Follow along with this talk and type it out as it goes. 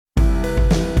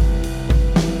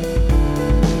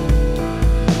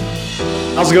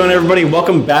How's it going, everybody?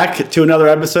 Welcome back to another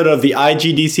episode of the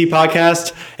IGDC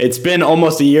podcast. It's been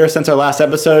almost a year since our last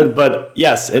episode, but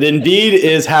yes, it indeed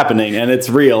is happening, and it's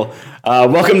real.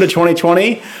 Welcome to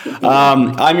 2020.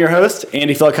 I'm your host,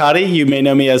 Andy Felicotti. You may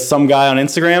know me as Some Guy on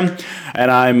Instagram, and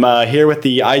I'm here with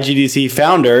the IGDC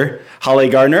founder, Holly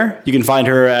Gardner. You can find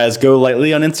her as Go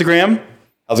Lightly on Instagram.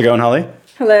 How's it going, Holly?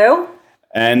 Hello.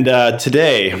 And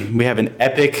today, we have an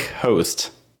epic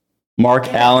host, Mark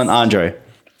Allen Andre.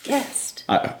 Guest.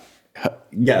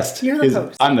 Guest. You're the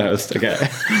host. I'm the host. Okay.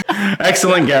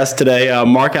 Excellent guest today,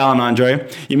 Mark Allen Andre.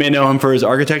 You may know him for his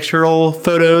architectural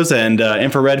photos and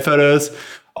infrared photos,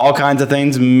 all kinds of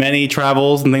things, many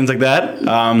travels and things like that.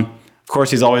 Of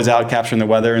course, he's always out capturing the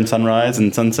weather and sunrise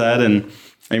and sunset and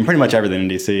pretty much everything in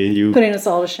DC. Putting us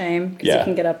all to shame because Yeah. you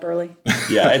can get up early.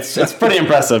 Yeah, it's pretty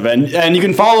impressive. And you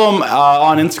can follow him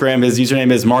on Instagram. His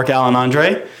username is Mark Allen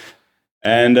Andre.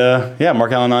 And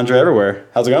Mark Allen Andre everywhere.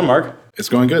 How's it going, Mark? It's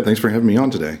going good. Thanks for having me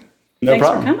on today. No Thanks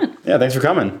problem. for coming. Yeah, thanks for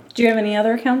coming. Do you have any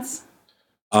other accounts?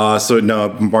 Mark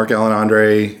Allen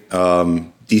Andre,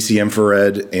 DC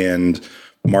Infrared, and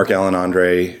Mark Allen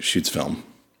Andre shoots film.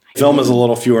 Film is a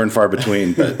little fewer and far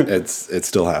between, but it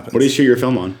still happens. What do you shoot your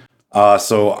film on?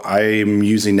 So I'm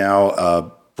using now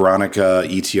a Bronica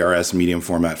ETRS medium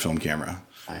format film camera.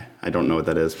 I don't know what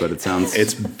that is, but it sounds...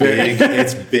 It's big.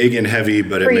 It's big and heavy,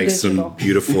 but it Pretty makes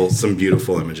digital. some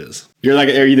beautiful images.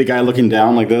 Are you the guy looking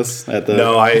down like this at the...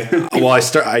 No,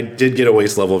 I did get a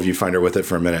waist level viewfinder with it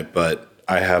for a minute, but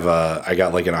I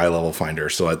got like an eye level finder,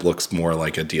 so it looks more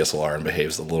like a DSLR and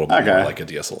behaves a little bit more like a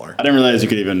DSLR. I didn't realize you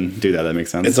could even do that. That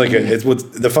makes sense. It's like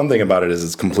the fun thing about it is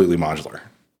it's completely modular.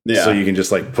 Yeah. So you can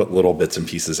just like put little bits and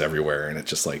pieces everywhere, and it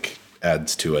just like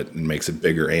adds to it and makes it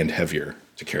bigger and heavier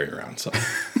to carry around. So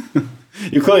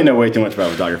You clearly know way too much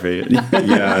about photography.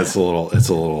 yeah, it's a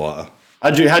little.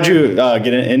 How'd you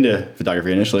get into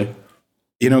photography initially?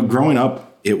 Growing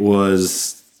up, it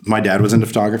was my dad was into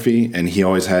photography, and he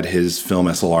always had his film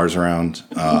SLRs around,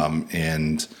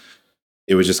 and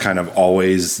it was just kind of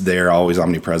always there, always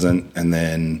omnipresent. And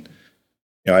then,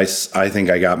 I think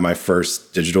I got my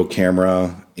first digital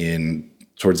camera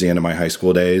towards the end of my high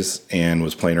school days, and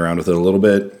was playing around with it a little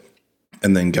bit,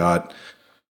 and then got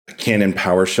a Canon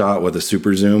PowerShot with a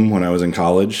super zoom when I was in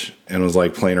college, and was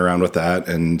like playing around with that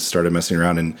and started messing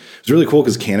around. And it was really cool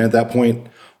because Canon at that point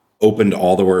opened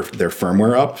all their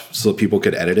firmware up so that people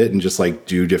could edit it and just like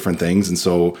do different things. And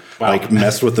so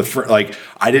messed with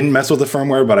I didn't mess with the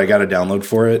firmware, but I got a download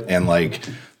for it. And like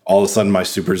all of a sudden my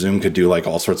super zoom could do like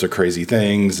all sorts of crazy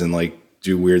things and like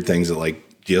do weird things that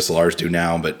like DSLRs do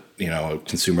now, but a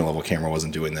consumer level camera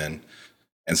wasn't doing then.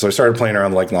 And so I started playing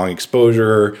around with like long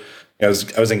exposure. I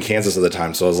was in Kansas at the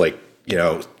time, so I was like,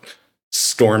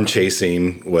 storm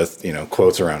chasing with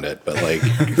quotes around it, but like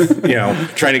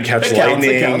trying to catch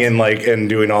lightning and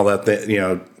doing all that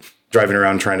driving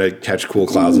around trying to catch cool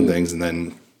clouds and things. And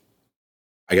then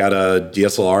I got a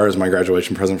DSLR as my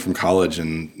graduation present from college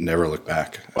and never looked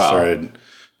back. Wow.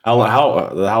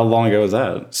 How long ago was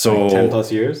that? So like 10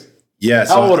 plus years. Yeah.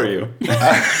 How old are you?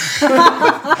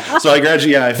 So I graduated.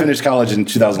 Yeah, I finished college in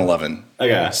 2011.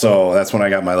 Okay. So that's when I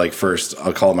got my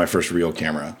I'll call it my first real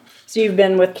camera. So you've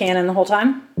been with Canon the whole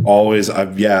time? Always.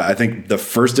 I think the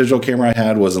first digital camera I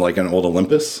had was like an old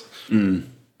Olympus.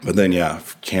 But then,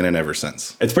 Canon ever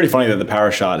since. It's pretty funny that the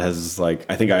PowerShot has I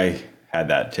think I had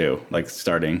that too,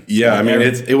 starting. Yeah, I mean,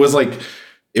 it was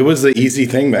the easy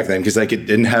thing back then because it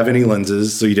didn't have any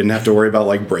lenses, so you didn't have to worry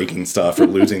about breaking stuff or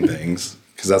losing things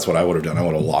because that's what I would have done. I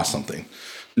would have lost something.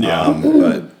 Yeah.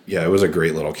 But yeah, it was a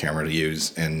great little camera to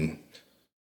use. And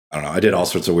I don't know, I did all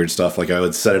sorts of weird stuff. Like I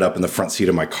would set it up in the front seat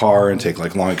of my car and take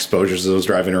long exposures as I was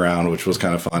driving around, which was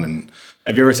kind of fun. And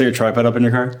have you ever set your tripod up in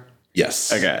your car?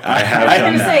 Yes. Okay. I have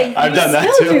done that. I've done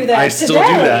that too. I still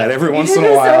do that every once in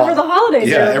a while. Over the holidays.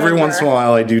 Yeah, every once in a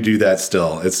while I do that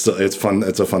still. It's fun.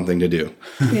 It's a fun thing to do.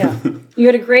 Yeah. You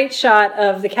had a great shot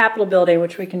of the Capitol building,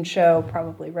 which we can show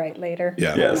probably later.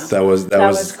 Yeah. Yes. That was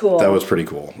cool. That was pretty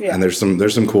cool. Yeah. And there's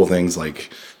some cool things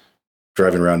like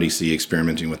driving around DC,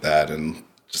 experimenting with that, and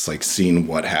just seeing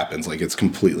what happens. It's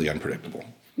completely unpredictable.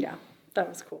 Yeah, that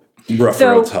was cool. Rough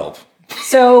roads help.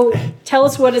 So tell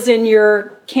us what is in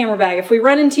your camera bag. If we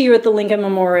run into you at the Lincoln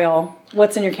Memorial,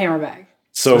 what's in your camera bag?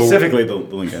 So specifically the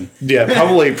Lincoln. Yeah,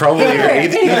 probably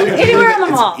anywhere on the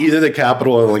mall. Either the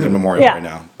Capitol or the Lincoln Memorial right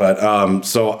now. But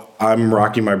so I'm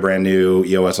rocking my brand new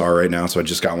EOS R right now. So I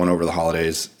just got one over the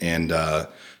holidays, and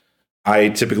I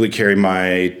typically carry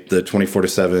the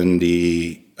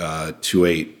 24-70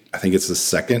 2.8. I think it's the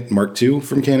second Mark II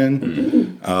from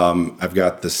Canon. I've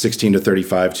got the 16-35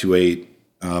 2.8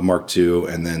 Mark II,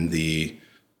 and then the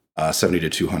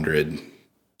 70-200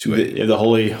 to it. The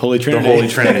Holy Trinity. The Holy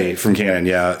Trinity from Canon,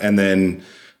 yeah. And then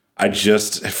I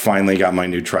just finally got my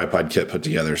new tripod kit put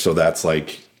together. So that's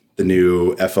like the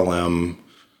new FLM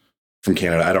from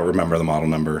Canada. I don't remember the model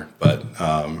number, but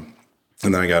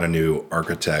and then I got a new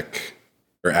Acratech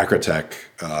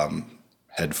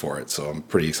head for it. So I'm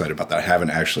pretty excited about that. I haven't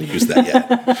actually used that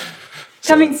yet.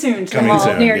 Coming soon to the mall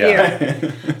soon, near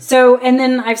you. So, and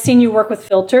then I've seen you work with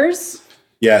filters.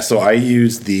 Yeah, so I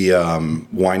use the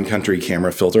Wine Country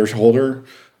camera filter holder.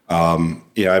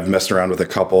 I've messed around with a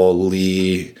couple,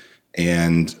 Lee,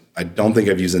 and I don't think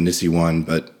I've used a Nissi one,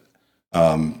 but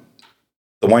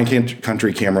the Wine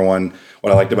Country camera one,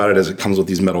 what I liked about it is it comes with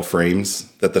these metal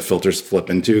frames that the filters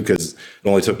flip into, because it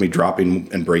only took me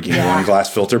dropping and breaking one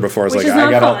glass filter before I was Which like,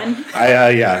 is not fun.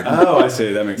 Oh, I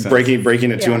see. That makes sense.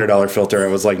 breaking a $200 filter. I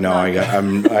was like, no, I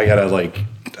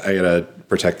gotta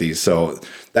protect these. So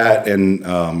that, and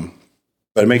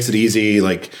but it makes it easy.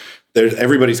 Like,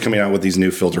 everybody's coming out with these new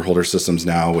filter holder systems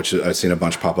now, which I've seen a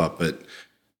bunch pop up, but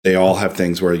they all have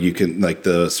things where you can, like,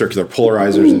 the circular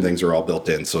polarizers and things are all built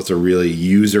in. So it's a really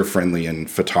user-friendly and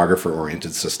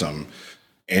photographer-oriented system.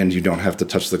 And you don't have to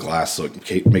touch the glass, so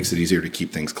it makes it easier to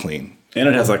keep things clean. And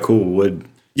it has like cool wood.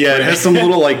 Yeah, it has some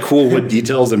little like cool wood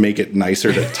details that make it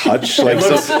nicer to touch. Like, it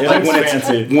looks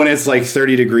fancy. When it's like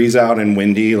 30 degrees out and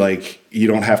windy, like, you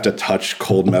don't have to touch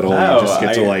cold metal. Oh, you just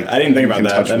get to, like, I didn't think about you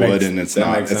can that. touch wood, and it's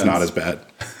not sense. as bad.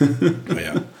 But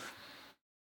yeah.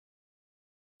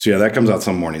 So yeah, that comes out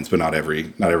some mornings, but not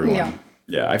every morning.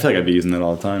 Yeah, I feel like I'd be using that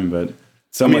all the time, but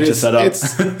much to set up.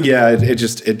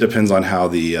 It depends on how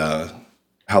the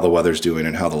weather's doing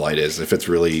and how the light is. If it's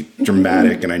really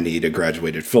dramatic and I need a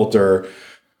graduated filter,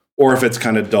 or if it's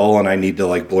kind of dull and I need to,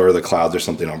 like, blur the clouds or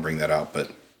something, I'll bring that out. But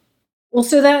well,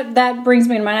 so that brings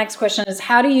me to my next question is,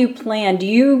 how do you plan? Do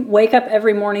you wake up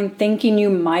every morning thinking you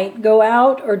might go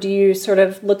out, or do you sort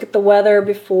of look at the weather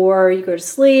before you go to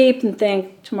sleep and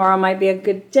think tomorrow might be a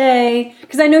good day?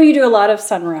 Because I know you do a lot of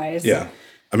sunrise. yeah,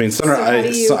 I mean,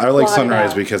 sunrise. I like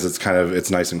sunrise because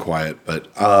it's nice and quiet. But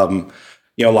a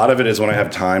lot of it is when I have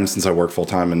time, since I work full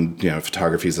time, and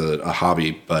photography is a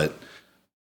hobby. But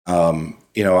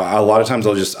a lot of times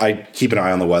I keep an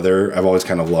eye on the weather. I've always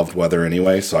kind of loved weather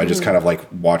anyway, so I just kind of like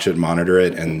watch it, monitor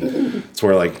it, and it's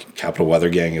where, like, Capital Weather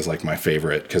Gang is like my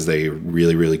favorite, because they're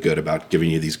really, really good about giving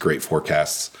you these great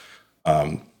forecasts.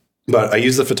 But I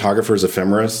use the Photographer's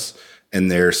Ephemeris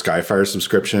and their Skyfire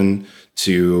subscription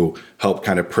to help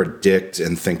kind of predict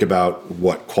and think about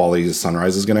what quality the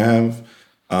sunrise is going to have.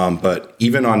 But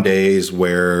even on days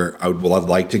where I would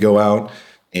like to go out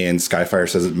and Skyfire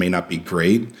says it may not be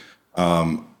great,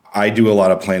 I do a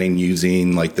lot of planning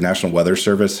using, like, the National Weather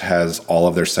Service has all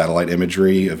of their satellite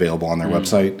imagery available on their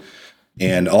website.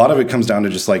 And a lot of it comes down to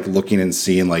just, like, looking and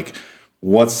seeing, like,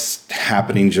 what's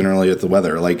happening generally with the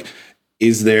weather. Like,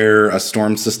 is there a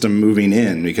storm system moving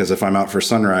in? Because if I'm out for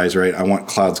sunrise, right, I want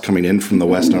clouds coming in from the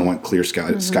west, and I want clear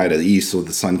sky to the east so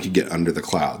the sun can get under the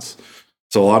clouds.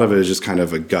 So a lot of it is just kind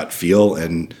of a gut feel,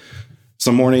 and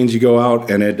some mornings you go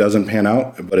out and it doesn't pan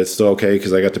out, but it's still okay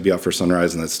because I got to be out for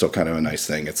sunrise, and it's still kind of a nice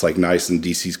thing. It's like nice, and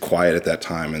DC's quiet at that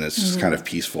time, and it's just kind of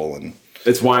peaceful. And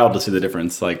it's wild to see the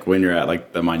difference, like when you're at,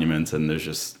 like, the monuments and there's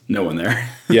just no one there.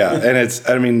 Yeah,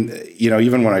 and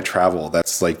even when I travel,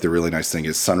 that's, like, the really nice thing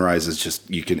is sunrise is just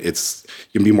you can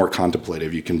be more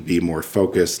contemplative, you can be more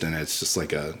focused, and it's just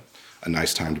like a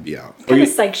nice time to be out. Kind of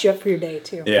psychs you up for your day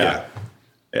too. Yeah.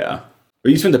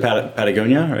 Well, you spent to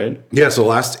Patagonia, right? Yeah, so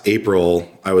last April,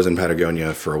 I was in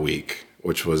Patagonia for a week,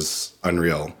 which was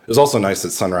unreal. It was also nice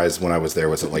that sunrise when I was there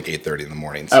was at like 8:30 in the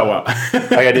morning. So, oh, wow.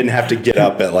 Like, I didn't have to get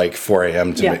up at like 4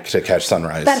 a.m. to catch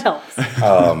sunrise. That helps.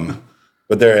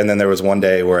 But then there was one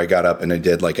day where I got up and I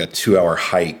did like a 2-hour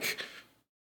hike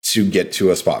to get to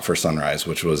a spot for sunrise,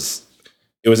 it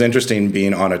was interesting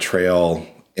being on a trail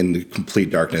in the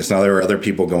complete darkness. Now, there were other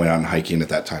people going out and hiking at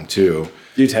that time too.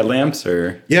 Do you use headlamps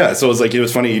or? Yeah, so it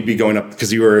was funny. You'd be going up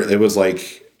because it was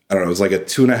like, I don't know, it was like a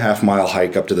 2.5 mile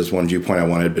hike up to this one viewpoint I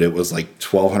wanted, but it was like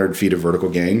 1,200 feet of vertical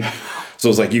gain. So it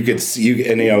was like you could see,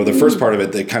 and the first part of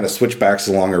it, they kind of switchbacks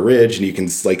along a ridge, and you can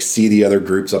like see the other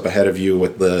groups up ahead of you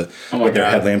with their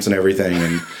headlamps and everything.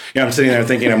 And I'm sitting there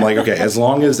thinking, I'm like, okay, as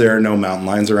long as there are no mountain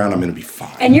lions around, I'm going to be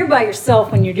fine. And you're by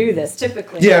yourself when you do this,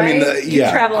 typically. Yeah, right? I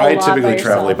mean, I typically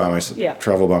travel by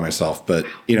myself, but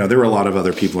there were a lot of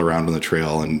other people around on the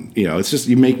trail, and it's just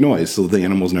you make noise so the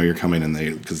animals know you're coming, and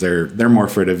because they're more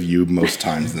afraid of you most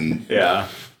times than. Yeah,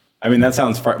 I mean that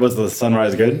sounds. Was the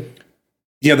sunrise good?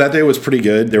 Yeah, that day was pretty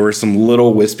good. There were some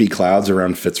little wispy clouds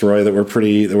around Fitzroy that were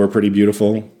pretty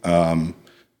beautiful.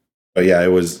 But yeah, it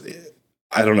was.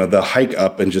 I don't know, the hike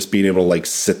up and just being able to like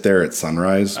sit there at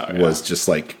sunrise was just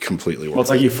like completely worth it. Well, it's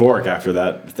like euphoric after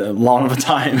that long of a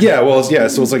time. Yeah, well, so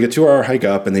it's like a 2-hour hike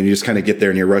up, and then you just kind of get there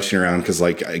and you're rushing around because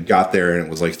like I got there and it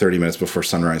was like 30 minutes before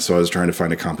sunrise, so I was trying to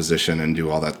find a composition and do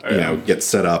all that, you know, get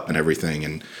set up and everything.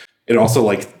 And it also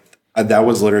like that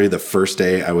was literally the first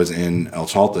day I was in El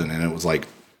Chalten, and it was like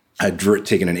I'd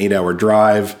taken an 8-hour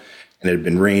drive, and it had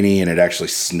been rainy, and it actually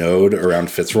snowed around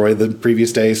Fitzroy the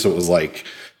previous day, so it was like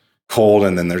cold,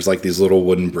 and then there's like these little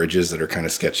wooden bridges that are kind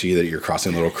of sketchy that you're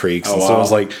crossing little creeks. Oh, and wow.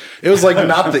 so it was like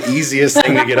not the easiest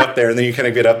thing to get up there, and then you kind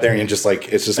of get up there and you just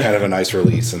like it's just kind of a nice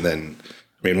release. And then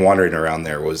I mean wandering around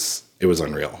there was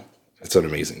unreal. It's an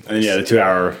amazing place. And the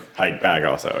 2-hour hike back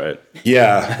also, right?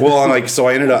 Yeah. Well, I'm like, so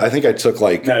I ended up, I think I took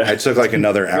like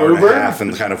another hour and a half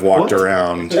and kind of walked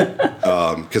around.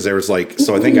 Cause there was like,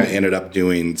 so I think I ended up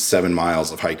doing 7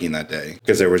 miles of hiking that day.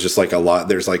 Cause there was just like a lot,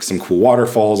 there's like some cool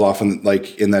waterfalls off in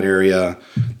that area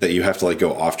that you have to like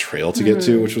go off trail to get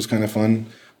to, which was kind of fun.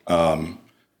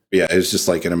 Yeah, it was just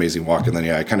like an amazing walk. And then,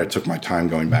 I kind of took my time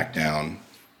going back down,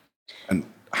 and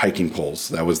hiking poles.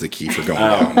 That was the key for going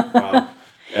down. Wow.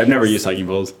 I've never used hiking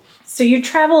poles. So you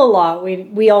travel a lot.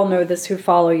 We all know this who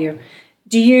follow you.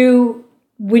 Do you,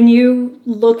 when you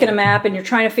look at a map and you're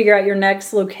trying to figure out your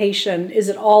next location, is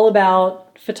it all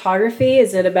about photography?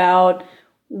 Is it about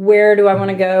where do I want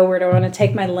to go? Where do I want to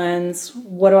take my lens?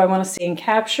 What do I want to see and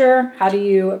capture? How do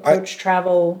you approach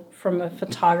travel from a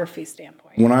photography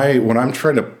standpoint? When I'm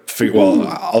trying to figure, well,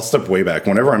 I'll step way back.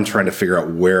 Whenever I'm trying to figure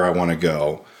out where I want to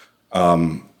go,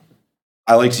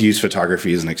 I like to use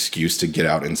photography as an excuse to get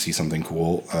out and see something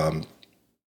cool.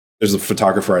 There's a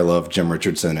photographer I love, Jim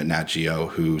Richardson at Nat Geo,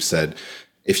 who said,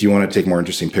 if you want to take more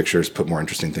interesting pictures, put more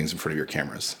interesting things in front of your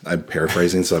cameras. I'm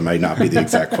paraphrasing, so it might not be the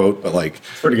exact quote, but like,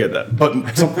 It's pretty good then.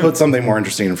 put something more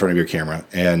interesting in front of your camera.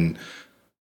 And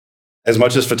as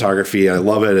much as photography, I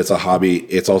love it, it's a hobby,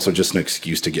 it's also just an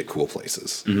excuse to get cool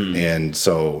places. And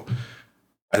so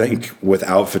I think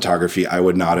without photography, I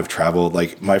would not have traveled.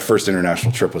 Like my first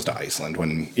international trip was to Iceland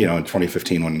when, in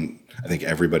 2015, when I think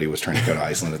everybody was trying to go to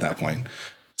Iceland at that point,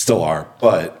 still are.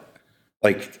 But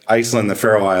like Iceland, the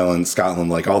Faroe Islands, Scotland,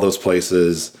 like all those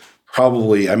places,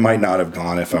 probably I might not have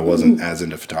gone if I wasn't as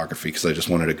into photography, because I just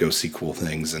wanted to go see cool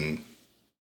things. And,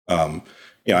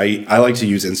 I like to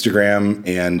use Instagram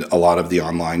and a lot of the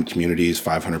online communities,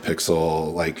 500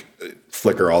 Pixel, like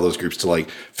Flickr, all those groups to like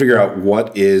figure out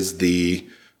what is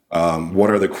what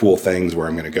are the cool things where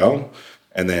I'm going to go.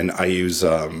 And then I use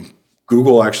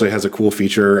Google actually has a cool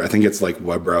feature. I think it's like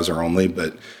web browser only,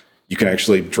 but you can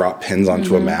actually drop pins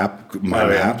onto a map,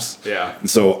 maps. Yeah. And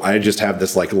so I just have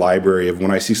this like library of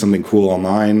when I see something cool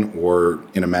online or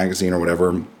in a magazine or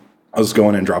whatever, I'll just go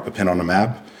in and drop a pin on a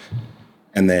map.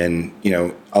 And then,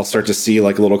 I'll start to see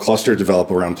like a little cluster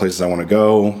develop around places I want to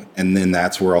go. And then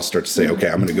that's where I'll start to say, okay,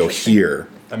 I'm going to go here.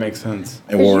 That makes sense.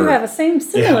 Because you have a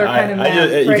similar kind of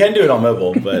map. You can do it on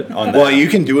mobile, but on that. Well, you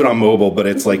can do it on mobile, but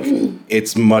it's like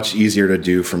it's much easier to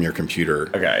do from your computer.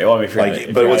 Okay. Well,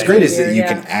 But what's great is that you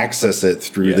can access it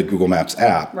through the Google Maps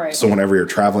app. Right. So whenever you're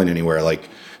traveling anywhere, like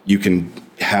you can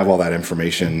have all that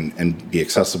information and be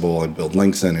accessible and build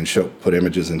links in and put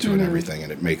images into it and everything,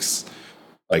 and it makes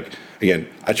like, again,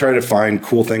 I try to find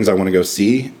cool things I want to go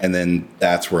see, and then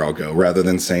that's where I'll go, rather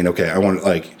than saying, okay, I want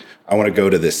to go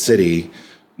to this city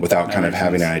without kind of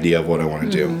having an idea of what I want to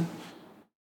do.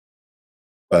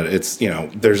 But it's,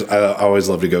 I always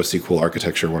love to go see cool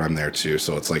architecture when I'm there too.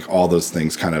 So it's like all those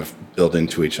things kind of build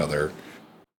into each other.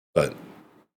 But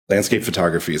landscape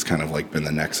photography has kind of like been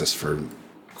the nexus for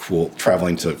cool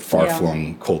traveling to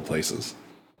far-flung cold places.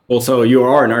 Well, so you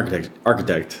are an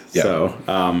architect. Yeah. So,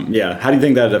 how do you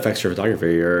think that affects your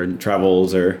photography or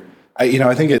travels or?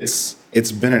 I think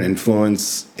it's been an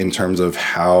influence in terms of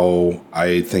how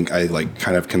I think I like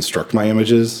kind of construct my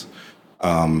images.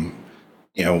 Going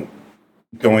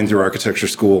through architecture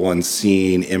school and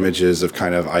seeing images of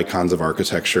kind of icons of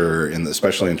architecture,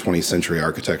 especially in 20th century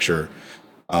architecture,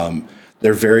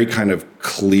 they're very kind of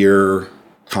clear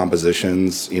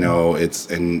compositions.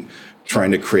 And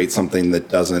trying to create something that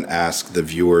doesn't ask the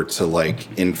viewer to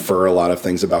like infer a lot of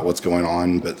things about what's going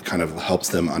on, but kind of helps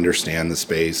them understand the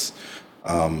space.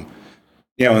 And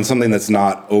something that's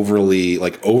not overly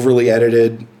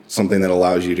edited, something that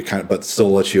allows you to but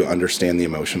still lets you understand the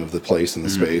emotion of the place and the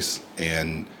space.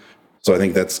 And so I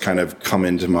think that's kind of come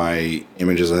into my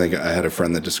images. I think I had a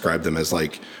friend that described them as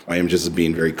like my images as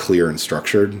being very clear and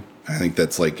structured. I think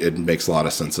that's like, it makes a lot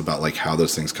of sense about like how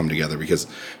those things come together, because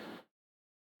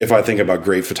if I think about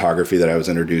great photography that I was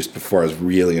introduced before I was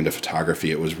really into photography,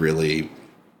 it was really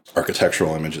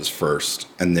architectural images first,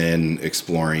 and then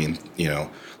exploring,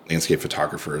 landscape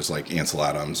photographers like Ansel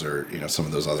Adams or some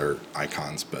of those other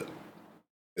icons, but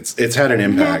it's had an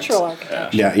impact. Natural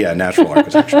architecture. Yeah, natural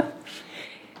architecture.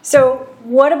 So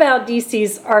what about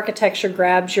DC's architecture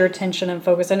grabs your attention and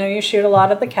focus? I know you shoot a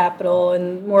lot of the Capitol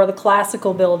and more of the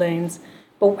classical buildings,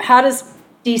 but how does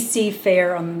DC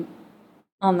fare on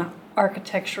the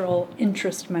architectural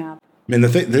interest map? I mean,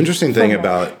 the interesting thing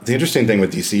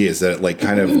with DC is that it like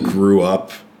kind of grew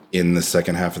up in the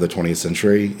second half of the 20th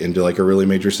century into like a really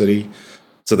major city.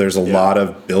 So there's a lot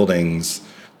of buildings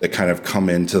that kind of come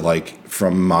into like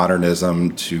from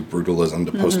modernism to brutalism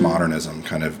to postmodernism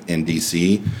kind of in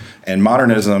DC. And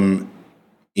modernism,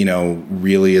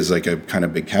 really is like a kind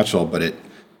of big catch-all, but it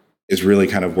is really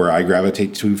kind of where I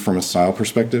gravitate to from a style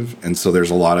perspective. And so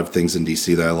there's a lot of things in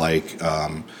DC that I like,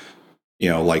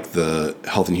 like the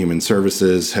Health and Human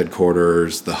Services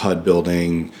headquarters, the HUD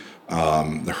building,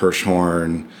 the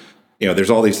Hirshhorn,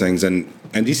 there's all these things. And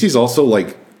DC's also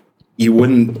like,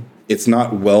 it's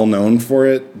not well known for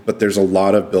it, but there's a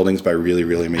lot of buildings by really,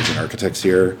 really amazing architects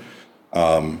here.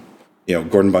 Gordon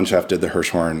Bunshaft did the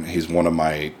Hirshhorn. He's one of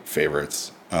my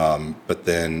favorites. But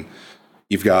then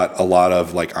you've got a lot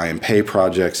of like I Am Pei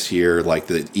projects here, like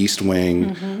the East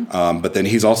Wing. But then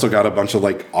he's also got a bunch of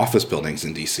like office buildings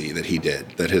in DC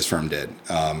that his firm did.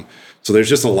 So there's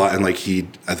just a lot. And like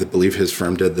I believe his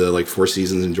firm did the like Four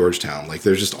Seasons in Georgetown. Like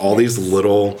there's just all these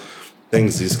little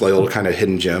things, these little kind of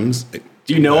hidden gems.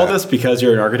 Do you know all this because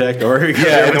you're an architect, or because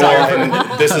you're a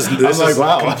and this is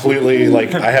completely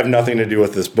like I have nothing to do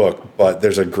with this book, but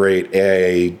there's a great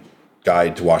AIA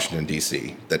guide to Washington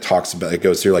D.C. that talks about it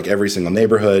goes through like every single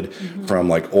neighborhood from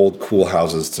like old cool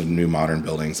houses to new modern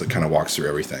buildings. That kind of walks through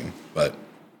everything, but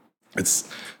it's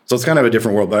kind of a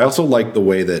different world. But I also like the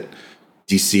way that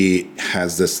DC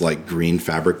has this like green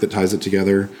fabric that ties it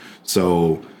together.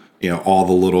 So all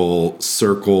the little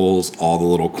circles, all the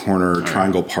little corner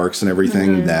triangle parks and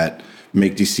everything that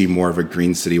make DC more of a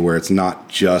green city where it's not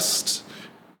just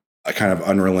a kind of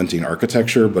unrelenting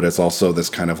architecture, but it's also this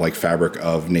kind of like fabric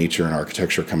of nature and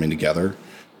architecture coming together.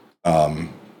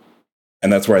 And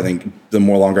that's where I think the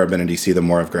more longer I've been in DC, the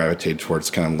more I've gravitated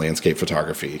towards kind of landscape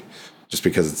photography, just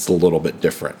because it's a little bit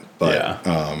different. But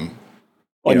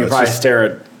you probably stare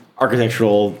at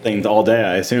architectural things all day,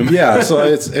 I assume. Yeah, so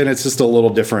it's just a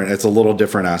little different. It's a little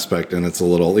different aspect, and it's a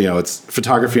little, it's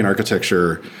photography and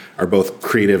architecture are both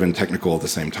creative and technical at the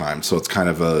same time. So it's kind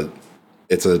of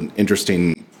it's an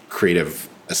interesting creative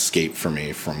escape for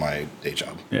me from my day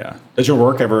job. Yeah. Does your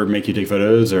work ever make you take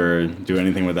photos or do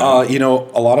anything with that?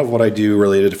 A lot of what I do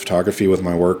related to photography with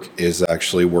my work is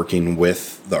actually working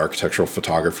with the architectural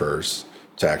photographers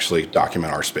to actually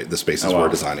document the spaces we're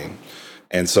designing.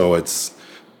 And so it's,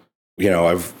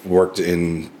 I've worked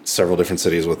in several different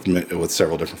cities with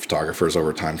several different photographers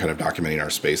over time, kind of documenting our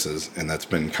spaces, and that's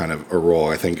been kind of a role.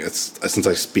 I think since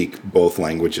I speak both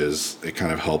languages, it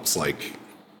kind of helps like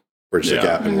bridge the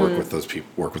gap and work with those people,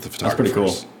 work with the photographers.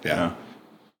 That's pretty cool. Yeah.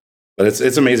 But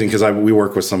it's amazing because we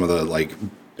work with some of the like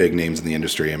big names in the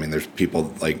industry. I mean, there's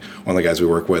people like one of the guys we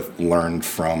work with learned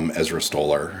from Ezra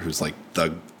Stoller, who's like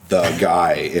the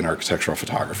guy in architectural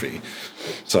photography.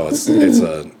 So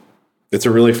it's a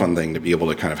really fun thing to be able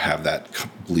to kind of have that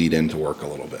bleed into work a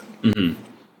little bit. Mm-hmm.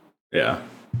 Yeah.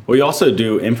 Well, you also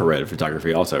do infrared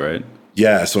photography also, right?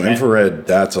 Yeah. So infrared,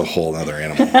 that's a whole other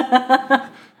animal.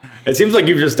 It seems like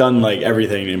you've just done like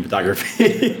everything in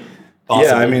photography.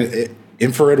 Yeah. I mean,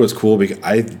 infrared was cool because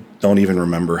I don't even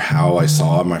remember how I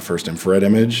saw my first infrared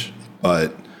image.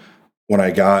 But when I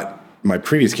got my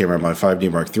previous camera, my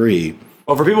 5D Mark III.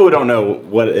 Well, for people who don't know,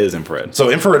 what is infrared?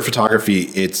 So infrared photography,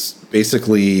 it's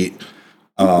basically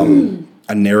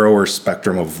a narrower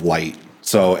spectrum of light.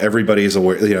 So everybody's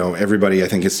aware, everybody I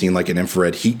think has seen like an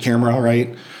infrared heat camera,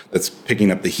 right? That's picking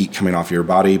up the heat coming off your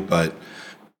body. But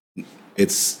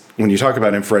when you talk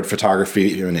about infrared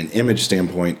photography in an image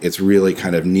standpoint, it's really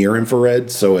kind of near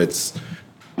infrared. So it's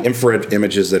infrared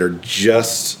images that are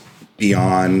just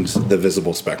beyond the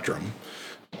visible spectrum.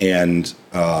 And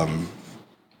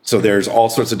so there's all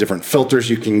sorts of different filters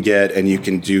you can get, and you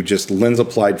can do just lens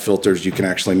applied filters. You can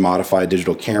actually modify a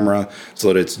digital camera so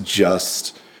that it's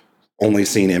just only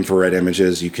seeing infrared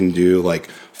images. You can do like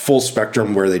full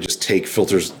spectrum where they just take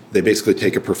filters. They basically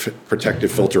take a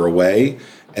protective filter away,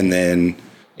 and then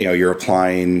you're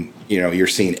applying. You're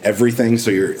seeing everything. So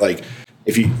you're like,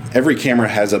 every camera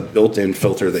has a built-in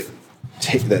filter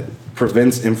that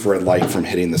prevents infrared light from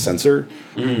hitting the sensor.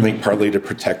 I think partly to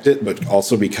protect it, but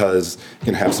also because it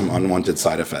can have some unwanted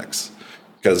side effects.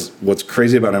 Because what's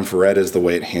crazy about infrared is the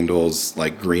way it handles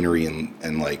like greenery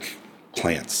and like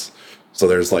plants. So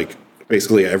there's like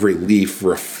basically every leaf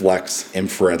reflects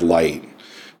infrared light.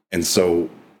 And so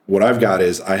what I've got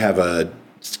is I have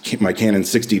my Canon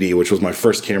 60D, which was my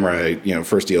first camera,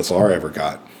 first DSLR I ever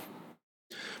got.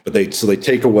 But they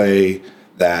take away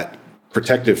that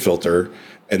protective filter,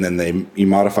 and then you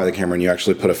modify the camera and you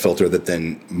actually put a filter that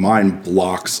then mine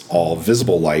blocks all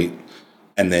visible light,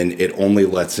 and then it only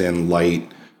lets in light.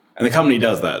 And the company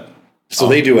does that. So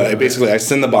they do it. I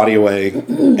send the body away,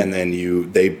 and then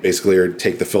they basically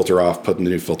take the filter off, put the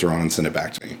new filter on, and send it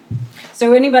back to me.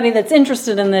 So anybody that's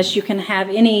interested in this, you can have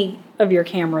any of your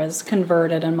cameras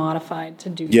converted and modified to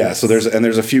do Yeah, this. so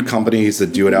there's a few companies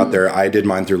that do it out there. I did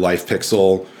mine through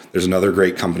LifePixel. There's another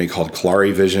great company called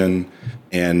Clari Vision,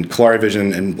 and Clari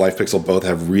Vision and LifePixel both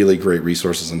have really great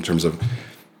resources in terms of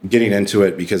getting into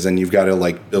it, because then you've got to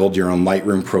like build your own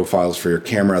Lightroom profiles for your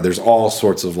camera. There's all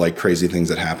sorts of like crazy things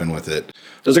that happen with it.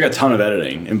 There's like a ton of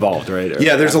editing involved, right?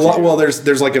 Yeah, there's a lot. Well,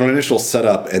 there's like an initial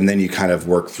setup, and then you kind of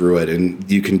work through it, and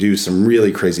you can do some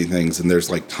really crazy things. And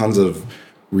there's like tons of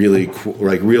really cool,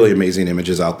 like really amazing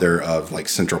images out there of like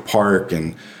Central Park,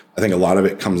 and I think a lot of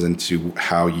it comes into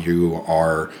how you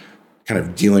are kind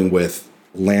of dealing with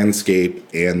landscape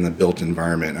and the built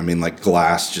environment. I mean, like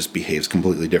glass just behaves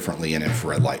completely differently in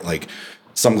infrared light. Like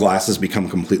some glasses become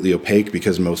completely opaque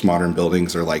because most modern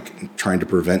buildings are like trying to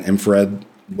prevent infrared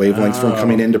wavelengths from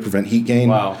coming in to prevent heat gain.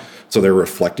 Wow. So they're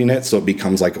reflecting it, so it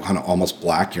becomes like kind of almost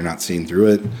black. You're not seeing through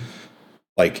it.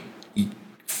 Like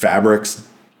fabrics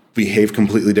behave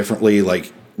completely differently.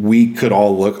 Like we could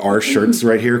all look, our shirts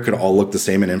right here could all look the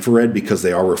same in infrared because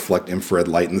they all reflect infrared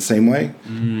light in the same way.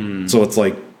 So it's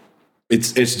like,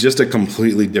 it's just a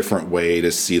completely different way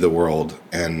to see the world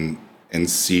and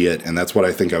see it. And that's what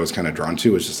I think I was kind of drawn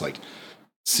to, is just like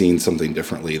seeing something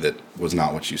differently that was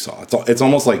not what you saw. It's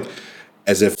almost like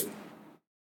as if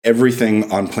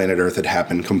everything on planet Earth had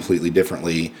happened completely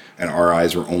differently, and our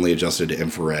eyes were only adjusted to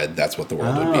infrared. That's what the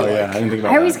world would be like. Yeah, I didn't think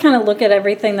about I always that. kind of look at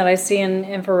everything that I see in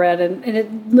infrared, and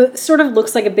it sort of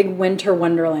looks like a big winter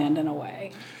wonderland in a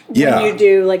way. Yeah. When you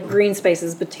do like green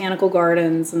spaces, botanical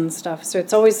gardens and stuff. So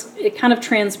it kind of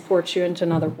transports you into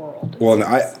another world. Well, and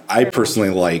I personally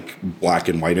like black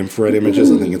and white infrared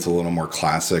images. I think it's a little more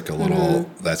classic,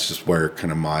 that's just where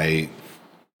kind of my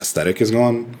aesthetic has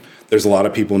gone. There's a lot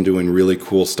of people doing really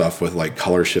cool stuff with like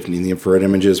color shifting the infrared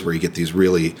images, where you get these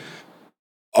really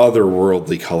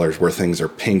otherworldly colors where things are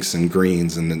pinks and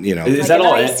greens, and Is Like that an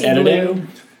all icy editing? blue.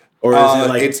 Or is it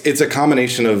like it's a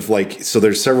combination of like, so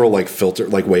there's several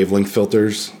like wavelength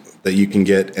filters that you can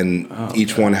get, and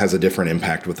each one has a different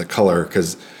impact with the color,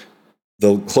 because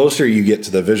the closer you get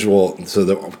to the visual,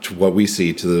 to what we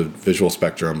see, to the visual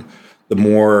spectrum, the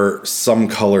more some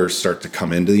colors start to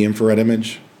come into the infrared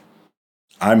image.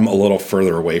 I'm a little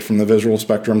further away from the visual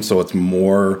spectrum, so it's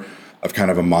more of kind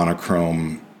of a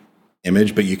monochrome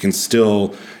image, but you can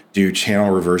still do channel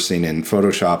reversing in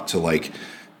Photoshop to like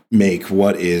make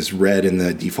what is red in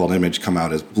the default image come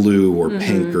out as blue or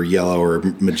pink or yellow or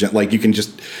magenta. Like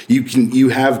you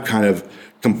have kind of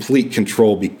complete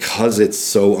control, because it's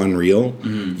so unreal.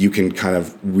 You can kind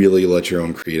of really let your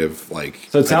own creative like.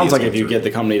 So it sounds ideas like go if you through. get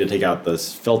the company to take out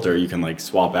this filter, you can like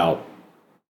swap out.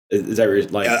 Is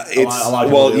that like a It's lot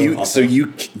of people do well, also?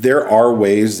 there are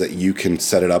ways that you can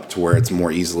set it up to where it's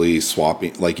more easily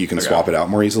swapping, like you can swap it out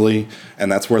more easily, and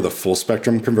that's where the full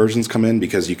spectrum conversions come in,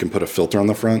 because you can put a filter on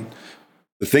the front.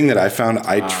 The thing that I found,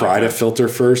 I tried a filter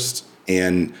first,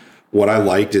 and what I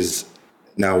liked is,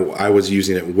 now I was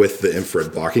using it with the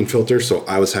infrared blocking filter, so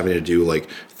I was having to do like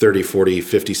 30, 40,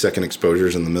 50 second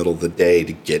exposures in the middle of the day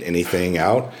to get anything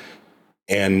out,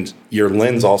 and your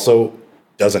lens also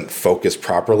doesn't focus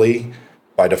properly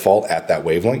by default at that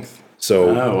wavelength.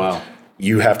 So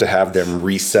you have to have them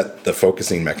reset the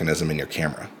focusing mechanism in your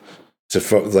camera to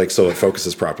so it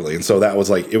focuses properly. And so that was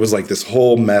like, it was like this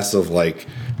whole mess of like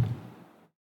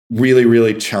really,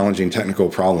 really challenging technical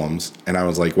problems. And I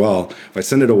was like, well, if I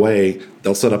send it away,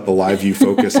 they'll set up the live view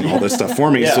focus and all this stuff for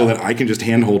me so that I can just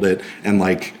handhold it and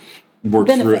like work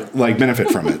through it, like benefit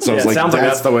from it. So it's like, sounds like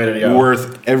that's the way to go.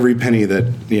 Worth every penny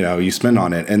that, you spend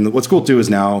on it. And what's cool too is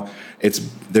now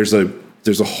there's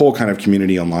a whole kind of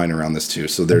community online around this too.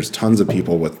 So there's tons of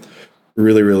people with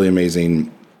really, really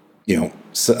amazing,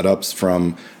 setups,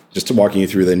 from just to walking you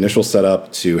through the initial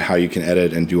setup to how you can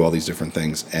edit and do all these different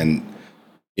things. And,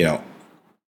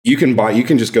 you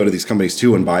can just go to these companies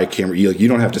too and buy a camera. You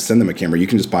don't have to send them a camera. You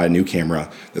can just buy a new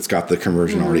camera that's got the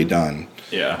conversion already done.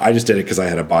 Yeah. I just did it because I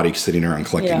had a body sitting around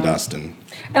collecting dust. And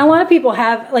a lot of people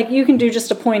have, like, you can do just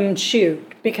a point and shoot,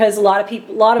 because a lot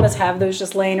of us have those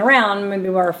just laying around, maybe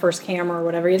our first camera or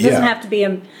whatever. It doesn't have to be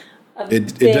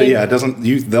it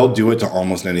doesn't. They'll do it to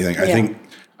almost anything.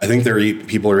 I I think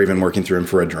people are even working through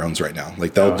infrared drones right now.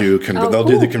 Like they'll do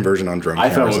do the conversion on drone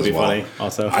iPhone cameras would be as well. funny.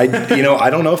 Also, I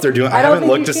don't know if they're doing. I haven't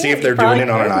looked to see if they're doing it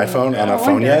on an iPhone on a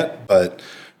phone yet, but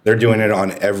they're doing it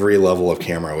on every level of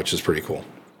camera, which is pretty cool.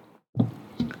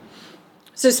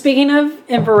 So speaking of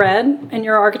infrared and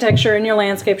your architecture and your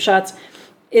landscape shots,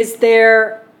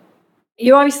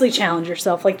 you obviously challenge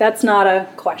yourself, like that's not a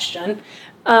question.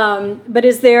 But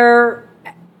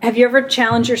have you ever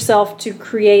challenged yourself to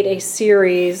create a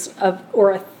series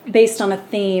based on a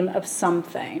theme of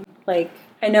something? Like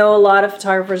I know a lot of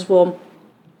photographers will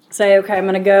say, okay, I'm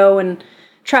going to go and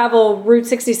travel Route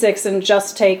 66 and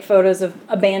just take photos of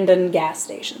abandoned gas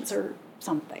stations or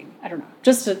something. I don't know.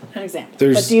 Just an example.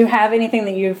 But do you have anything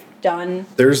that you've done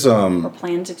or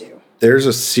plan to do? There's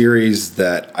a series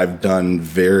that I've done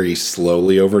very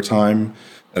slowly over time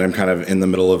that I'm kind of in the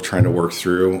middle of trying to work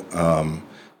through.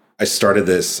 I started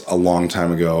this a long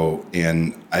time ago,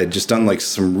 and I had just done like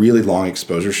some really long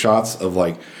exposure shots of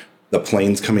like the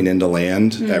planes coming into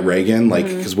land at Reagan, like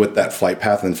because with that flight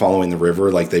path and following the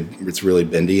river, like it's really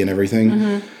bendy and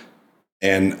everything.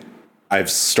 And I've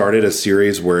started a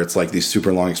series where it's like these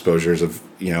super long exposures of,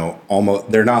 almost,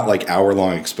 they're not like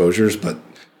hour-long exposures, but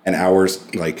an hour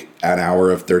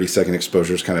of 30-second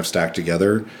exposures kind of stacked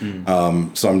together.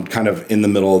 So I'm kind of in the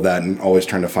middle of that and always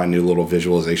trying to find new little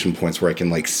visualization points where I can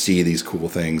like see these cool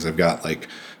things. I've got like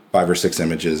 5 or 6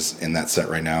 images in that set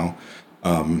right now.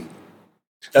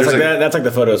 That's like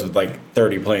the photos with like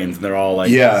 30 planes, and they're all like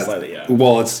slightly,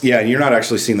 Well, and you're not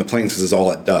actually seeing the planes because it's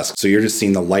all at dusk, so you're just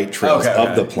seeing the light trails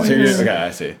of the planes. So I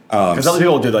see. Because other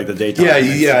people do like the daytime.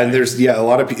 And there's a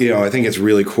lot of I think it's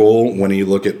really cool when you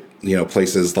look at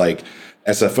places like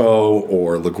SFO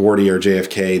or LaGuardia or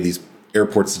JFK, these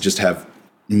airports that just have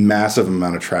massive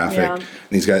amount of traffic. And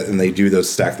these guys, and they do those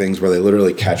stack things where they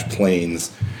literally catch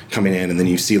planes coming in, and then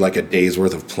you see like a day's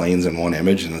worth of planes in one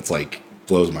image, and it's like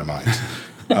blows my mind.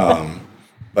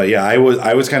 But yeah, I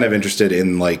was kind of interested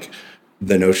in like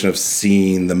the notion of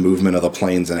seeing the movement of the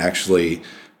planes and actually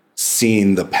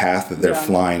seeing the path that they're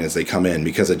flying as they come in,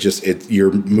 because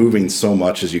you're moving so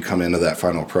much as you come into that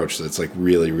final approach that it's like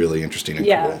really, really interesting and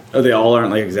cool. Oh, they all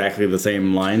aren't like exactly the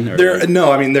same line? Or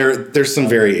there's some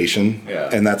variation,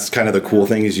 and that's kind of the cool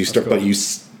thing is you start,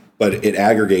 but it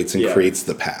aggregates and creates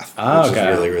the path, which is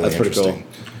really, really interesting. Cool.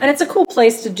 And it's a cool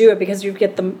place to do it because you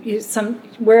get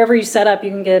wherever you set up, you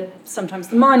can get sometimes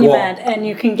the monument, and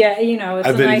you can get it's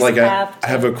a nice path. I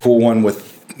have a cool one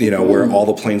with where all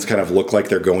the planes kind of look like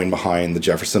they're going behind the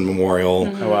Jefferson Memorial.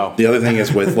 Mm-hmm. Oh wow! The other thing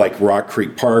is with like Rock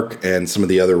Creek Park and some of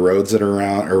the other roads that are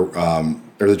around,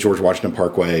 or the George Washington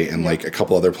Parkway and like a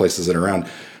couple other places that are around.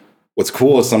 What's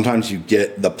cool is sometimes you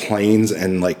get the planes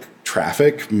and like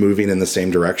traffic moving in the same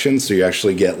direction, so you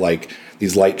actually get like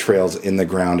these light trails in the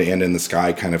ground and in the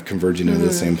sky kind of converging into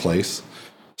the same place.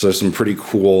 So there's some pretty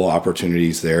cool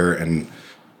opportunities there. And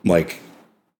like,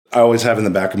 I always have in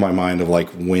the back of my mind of like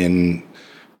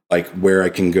where I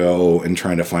can go and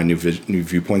trying to find new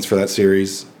viewpoints for that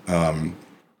series. I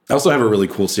also have a really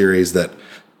cool series that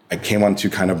I came onto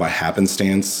kind of by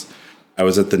happenstance. I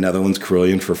was at the Netherlands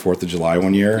Carillon for 4th of July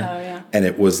one year. And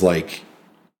it was like,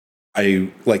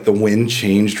 the wind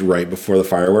changed right before the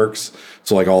fireworks.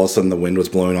 So like all of a sudden the wind was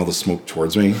blowing all the smoke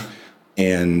towards me.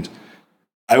 And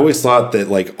I always thought that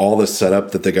like all the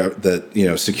setup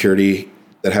that security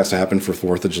that has to happen for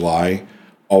 4th of July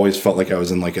always felt like I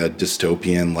was in like a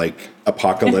dystopian, like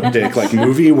apocalyptic like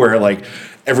movie where like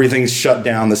everything's shut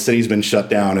down. The city's been shut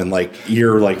down and like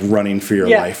you're like running for your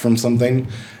life from something.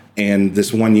 And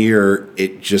this one year,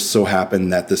 it just so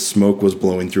happened that the smoke was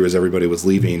blowing through as everybody was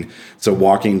leaving. So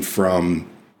walking from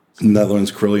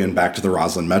Netherlands Carillon back to the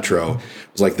Roslyn Metro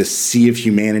was like this sea of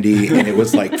humanity, and it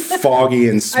was like foggy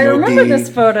and smoky. I remember this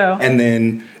photo. And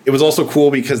then it was also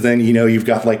cool because then, you've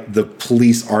got like the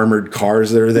police armored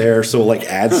cars that are there. So it like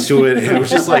adds to it. And it was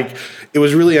just like, it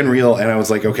was really unreal. And I was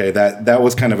like, okay, that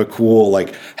was kind of a cool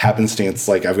like happenstance.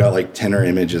 Like I've got like 10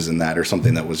 images in that or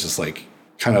something that was just like,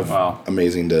 kind of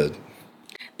amazing to.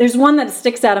 There's one that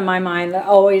sticks out in my mind that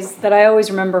I always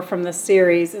remember from this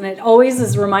series, and it always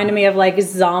is reminding me of like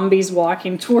zombies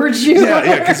walking towards you.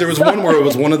 Yeah, because there was one where it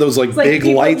was one of those like big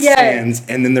people, light stands,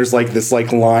 and then there's like this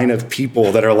like line of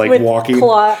people that are like with walking,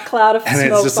 cloud of and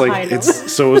smoke it's just behind like them.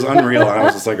 so it was unreal, and I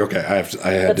was just like, okay,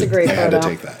 I had to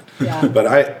take that. Yeah. But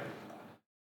I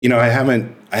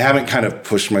haven't kind of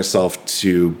pushed myself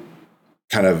to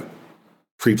kind of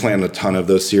pre-plan a ton of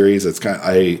those series. It's kind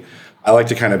of, I like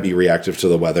to kind of be reactive to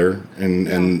the weather,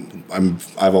 and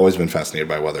I've always been fascinated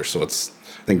by weather. So I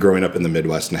think growing up in the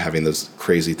Midwest and having those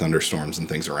crazy thunderstorms and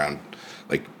things around,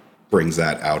 like brings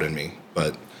that out in me.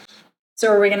 But so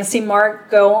are we going to see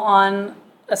Mark go on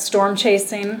a storm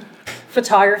chasing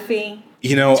photography?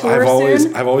 You know, Tour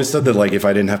soon? I've always said that like if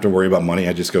I didn't have to worry about money,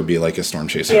 I'd just go be like a storm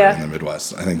chaser Yeah. in the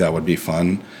Midwest. I think that would be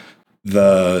fun.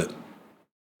 I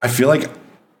feel like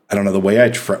I don't know the way I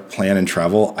plan and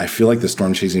travel. I feel like the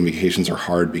storm chasing vacations are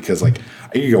hard because like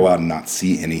I could go out and not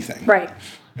see anything. Right.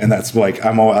 And that's like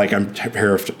I'm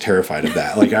terrified of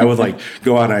that. Like I would like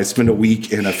go out and I'd spend a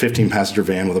week in a 15-passenger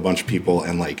van with a bunch of people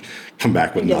and like come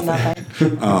back with Get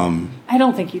nothing. nothing. I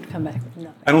don't think you'd come back with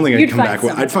nothing. I don't think You'd I'd come find back with.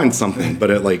 something. I'd find something,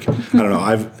 but it like I don't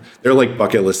know. They're like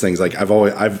bucket list things. Like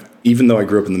I've even though I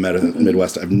grew up in the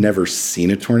Midwest, I've never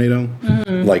seen a tornado.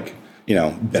 Like you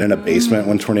know, been in a basement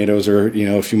when tornadoes are you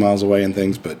know a few miles away and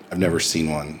things, but I've never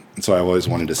seen one, and so I always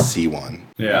wanted to see one.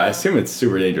 Yeah, I assume it's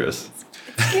super dangerous.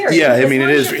 Scary. Yeah, I As mean long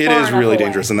it as is you're it far is enough really away.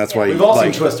 dangerous, and that's why We've all seen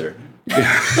like, Twister.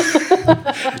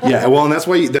 Yeah, well, and that's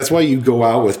why you go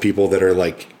out with people that are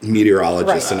like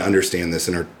meteorologists Right. and understand this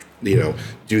and are you know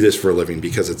do this for a living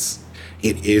because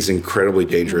it is incredibly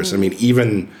dangerous. I mean,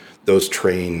 even those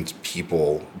trained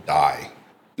people die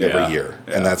every Yeah, year,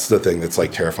 yeah. and that's the thing that's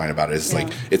like terrifying about it. Is like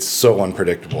Yeah. it's so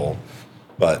unpredictable,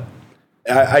 but.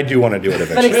 I do want to do it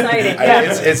eventually. But exciting, yeah.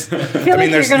 It's. I like mean, you're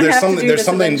there's gonna there's have to something do there's this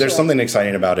something there's eventually. something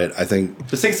exciting about it. I think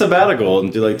Just take sabbatical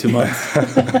and do like 2 months.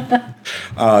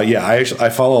 yeah, I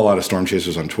follow a lot of storm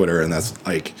chasers on Twitter, and that's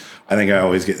like I think I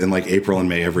always get in like April and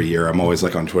May every year. I'm always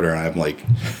like on Twitter, and I'm like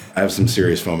I have some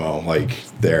serious FOMO like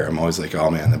there. I'm always like,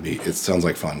 oh man, it sounds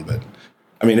like fun, but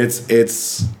I mean it's you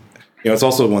know it's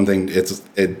also one thing.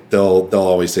 They'll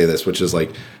always say this, which is like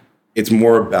it's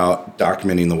more about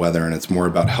documenting the weather, and it's more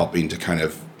about helping to kind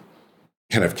of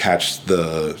catch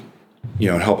the you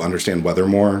know and help understand weather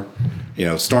more. You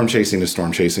know, storm chasing is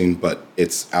storm chasing, but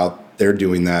it's out there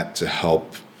doing that to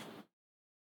help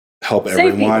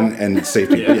everyone people. and save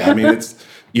people. Yeah, I mean,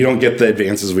 you don't get the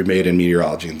advances we've made in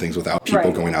meteorology and things without people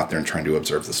Right. going out there and trying to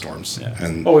observe the storms. Yeah.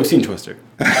 And Oh, we've seen Twister.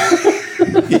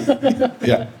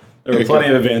 yeah, There were plenty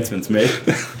of advancements made.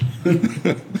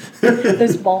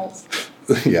 Those balls.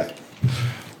 yeah.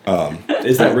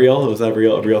 Is that real? Was that a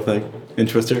real thing in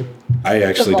Twister? I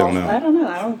actually don't I know. don't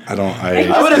know. I don't.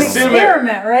 I would It's an assume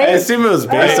experiment, right? I assume it was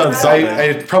based on something.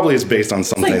 It probably is based on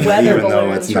something, like weather even though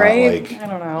balloons, it's not right? like I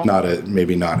don't know.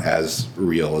 maybe not as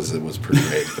real as it was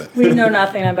portrayed, but We know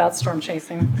nothing about storm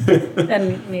chasing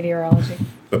and meteorology.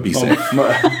 but be safe.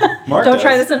 Mark Don't does.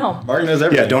 try this at home. Mark knows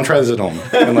everything. Yeah, don't try this at home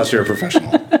unless you're a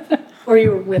professional. Or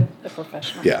you were with a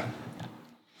professional. Yeah.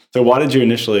 So why did you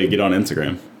initially get on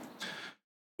Instagram?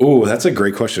 Oh, that's a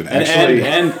great question. Actually,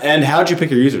 And how'd you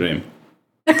pick your username?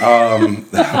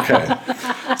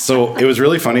 okay. So it was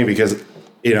really funny because,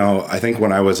 you know, I think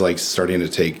when I was like starting to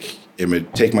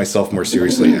take myself more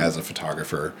seriously as a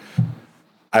photographer,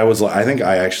 I think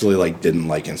I actually like didn't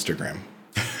like Instagram.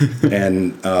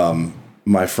 And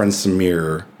my friend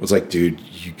Samir was like, dude,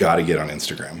 you got to get on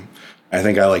Instagram. I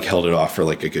think I like held it off for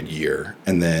like a good year.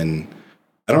 And then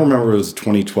I don't remember if it was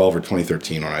 2012 or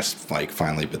 2013 when I like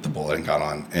finally bit the bullet and got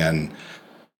on. And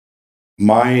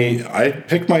I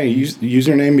picked my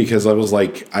username because I was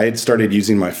like, I had started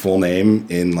using my full name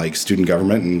in like student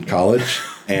government in college.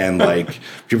 And like,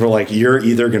 people were like, you're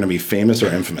either going to be famous or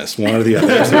infamous, one or the other.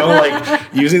 There's no like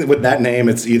using with that name,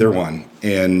 it's either one.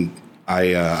 And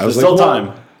I was There's like, still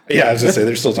time. Yeah, I was gonna say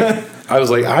there's still time. I was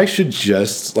like, I should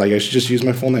just use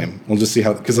my full name. We'll just see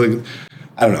how, because like,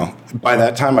 I don't know. By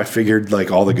that time, I figured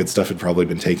like all the good stuff had probably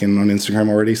been taken on Instagram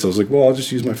already. So I was like, well, I'll just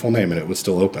use my full name, and it was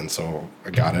still open. So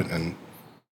I got it, and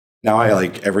now I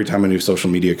like every time a new social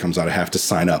media comes out, I have to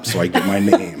sign up so I get my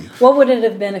name. What would it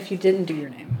have been if you didn't do your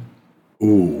name?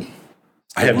 Ooh,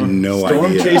 I have no Storm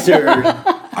idea. Chaser.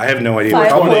 I have no idea.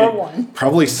 541.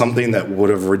 Probably something that would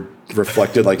have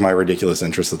reflected like my ridiculous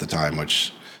interests at the time,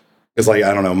 which. Because like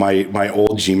I don't know, my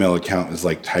old Gmail account is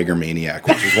like Tiger Maniac,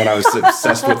 which is when I was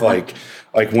obsessed with like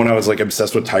when I was like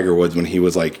obsessed with Tiger Woods when he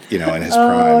was like in his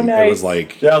prime. nice. It was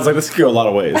like Yeah, I was like, this could go a lot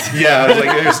of ways. I was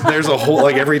like there's a whole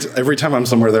like every time I'm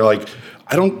somewhere they're like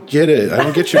I don't get it, I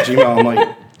don't get your Gmail. I'm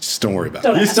like just don't worry about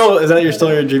it. Is that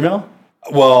still your Gmail?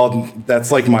 Well,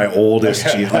 that's like my oldest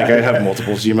Gmail. Like I have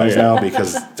multiple Gmails Yeah. now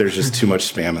because there's just too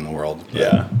much spam in the world. But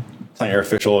Yeah. It's not your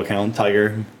official account,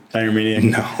 Tiger Maniac.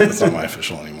 no, it's not my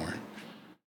official anymore.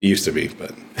 It used to be,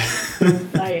 but.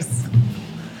 Nice.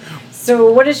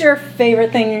 So what is your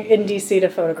favorite thing in DC to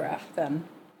photograph then?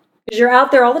 Because you're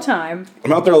out there all the time.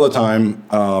 I'm out there all the time.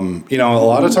 You know, a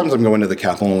lot of times I'm going to the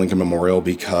Capitol and Lincoln Memorial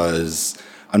because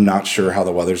I'm not sure how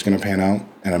the weather's going to pan out,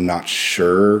 and I'm not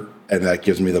sure, and that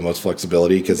gives me the most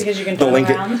flexibility because you can the turn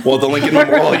Lincoln. around. Well, the Lincoln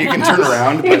Memorial, you can turn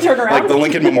around. You can turn around. Like the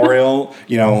Lincoln Memorial,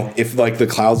 you know, if like the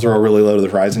clouds are really low to the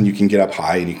horizon, you can get up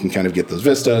high and you can kind of get those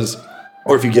vistas.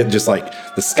 Or if you get just like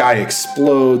the sky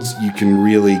explodes, you can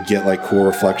really get like cool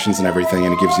reflections and everything,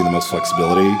 and it gives you the most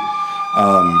flexibility.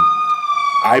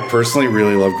 I personally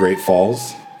really love Great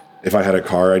Falls. If I had a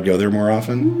car, I'd go there more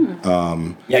often.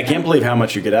 Yeah, I can't believe how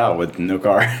much you get out with no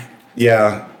car.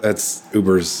 Yeah, that's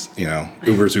Uber's,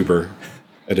 Uber's Uber.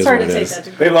 It is It's hard what to it take is. that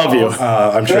to They love you.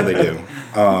 I'm sure they do.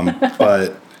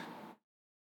 But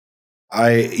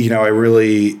I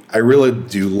really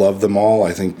do love them all.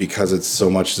 I think because it's so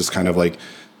much this kind of like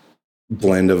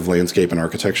blend of landscape and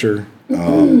architecture.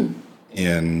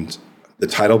 And the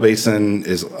tidal basin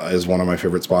is one of my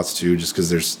favorite spots too, just because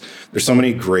there's so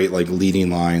many great like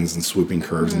leading lines and swooping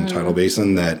curves in the tidal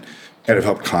basin that kind of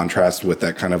help contrast with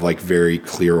that kind of like very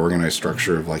clear organized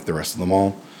structure of like the rest of the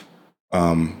mall.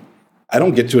 I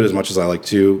don't get to it as much as I like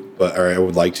to, or I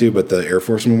would like to, but the Air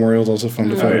Force Memorial is also fun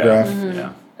to photograph.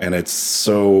 Yeah. And it's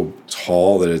so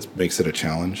tall that it makes it a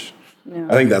challenge. Yeah.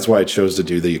 I think that's why I chose to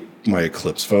do my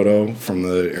eclipse photo from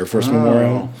the Air Force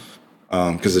Memorial,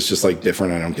 because it's just like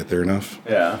different. I don't get there enough.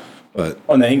 Yeah. But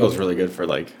And the angle's really good for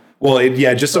like. well, it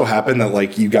just so happened that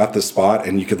like you got the spot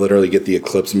and you could literally get the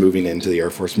eclipse moving into the Air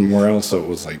Force Memorial, so it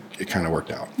was like it kind of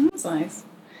worked out. That's nice.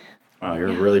 Wow,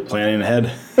 you're really planning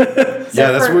ahead.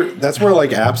 Yeah, that's where like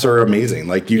apps are amazing.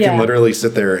 Like you can Yeah. literally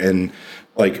sit there and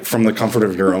like from the comfort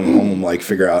of your own home, like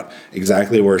figure out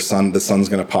exactly where the sun's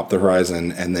going to pop the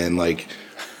horizon, and then like,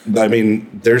 I mean,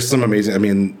 there's some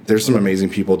amazing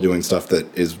people doing stuff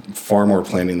that is far more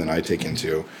planning than I take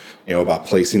into, about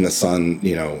placing the sun,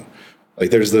 like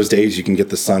there's those days you can get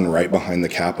the sun right behind the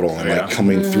Capitol and like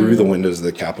coming through the windows of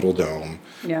the Capitol dome,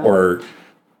 Yeah. or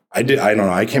I don't know,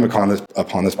 I came upon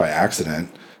this by accident.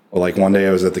 Well, like one day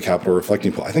I was at the Capitol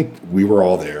reflecting pool. I think we were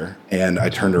all there, and I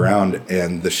turned around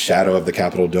and the shadow of the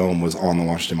Capitol dome was on the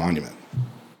Washington Monument.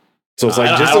 So it's like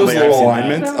just I don't those think I've little seen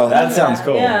alignments. That sounds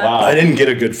cool. Yeah. Wow. I didn't get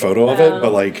a good photo of it,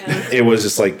 but like it was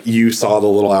just like you saw the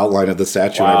little outline of the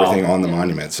statue and Wow. everything on the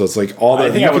monument. So it's like all that.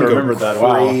 I think you I can would've go remembered that.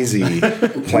 Wow. crazy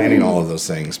planning all of those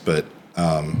things, but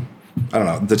I don't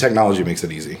know. The technology makes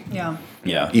it easy, Yeah.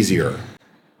 Yeah. easier.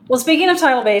 Well, speaking of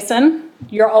tidal basin,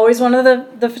 you're always one of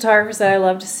the photographers that I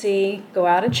love to see go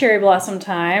out at cherry blossom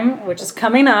time, which is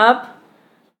coming up.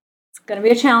 It's going to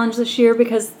be a challenge this year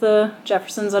because the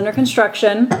Jefferson's under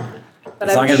construction. But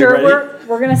It's not I'm gonna be sure ready?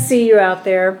 we're going to see you out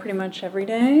there pretty much every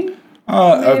day.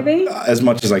 Maybe? As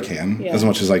much as I can, Yeah. as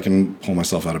much as I can pull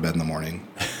myself out of bed in the morning.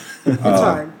 It's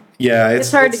hard. Yeah,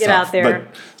 It's hard to get tough, out there.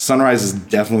 But sunrise is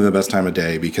definitely the best time of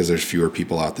day because there's fewer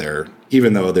people out there,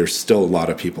 even though there's still a lot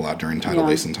of people out during tidal Yeah.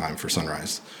 basin time for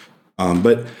sunrise.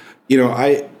 But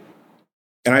I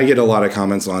get a lot of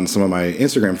comments on some of my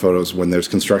Instagram photos when there's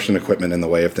construction equipment in the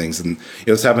way of things, and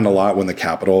this happened a lot when the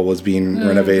Capitol was being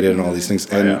renovated and all these things.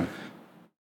 And yeah.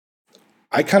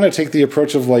 I kind of take the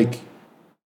approach of like,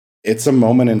 it's a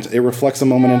moment and it reflects a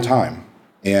moment in time.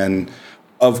 And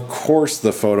of course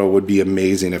the photo would be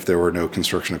amazing if there were no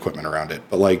construction equipment around it.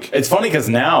 But like, It's funny because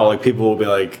now like people will be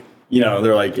like,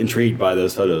 they're like intrigued by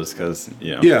those photos because,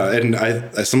 yeah.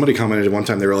 And somebody commented one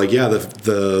time, they were like, yeah,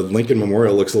 the Lincoln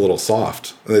Memorial looks a little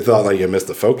soft. And they thought like I missed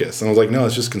the focus. And I was like, no,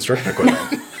 it's just construction equipment.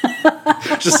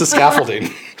 Just the scaffolding.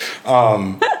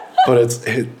 But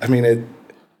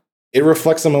it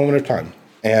reflects a moment of time.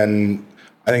 And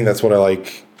I think that's what I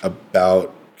like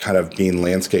about kind of being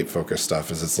landscape focused stuff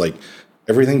is it's like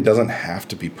everything doesn't have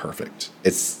to be perfect.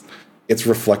 It's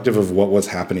reflective of what was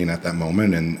happening at that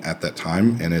moment and at that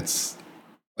time, and it's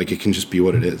like it can just be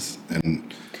what it is.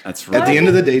 And That's at the end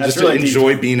of the day, That's just really to deep.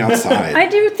 enjoy being outside. I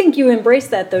do think you embrace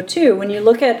that though too. When you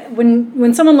look at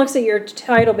when someone looks at your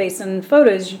tidal basin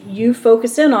photos, you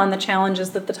focus in on the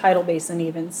challenges that the tidal basin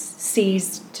even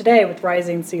sees today with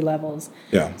rising sea levels.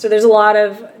 Yeah. So there's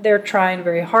they're trying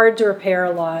very hard to repair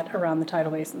a lot around the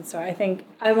tidal basin. So I think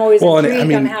I'm always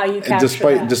intrigued on how you capture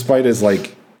that. despite as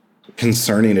like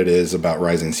concerning it is about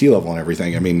rising sea level and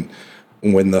everything. I mean,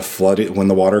 when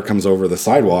the water comes over the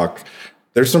sidewalk,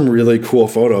 there's some really cool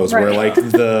photos where like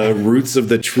the roots of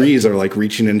the trees are like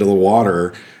reaching into the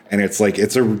water, and it's like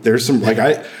there's some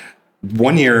like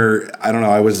one year, I don't know,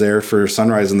 I was there for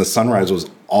sunrise and the sunrise was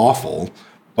awful,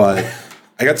 but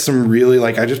I got some really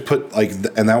like I just put like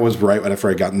and that was right after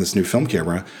I got in this new film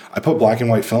camera. I put black and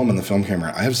white film in the film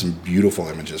camera. I have some beautiful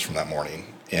images from that morning,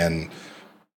 and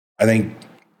I think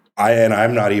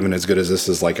I'm not even as good as this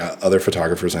as like other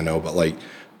photographers I know, but like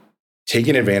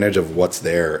taking advantage of what's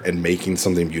there and making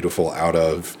something beautiful out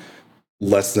of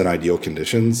less than ideal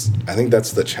conditions. I think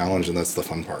that's the challenge and that's the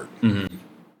fun part. Mm-hmm.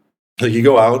 Like you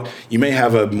go out, you may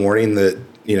have a morning that,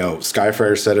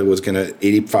 Skyfire said it was going to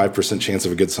 85% chance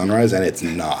of a good sunrise, and it's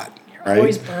not. right?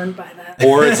 Always burned by that.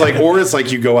 Or it's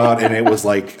like you go out and it was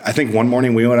like, I think one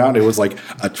morning we went out, it was like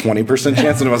a 20%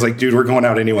 chance, and I was like, dude, we're going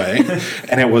out anyway,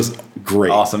 and it was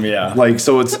great. Awesome, yeah. Like,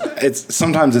 so it's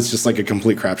sometimes it's just like a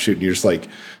complete crapshoot, and you're just like,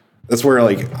 that's where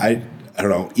like I don't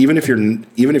know, even if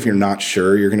you're not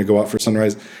sure you're going to go out for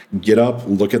sunrise, get up,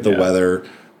 look at the weather,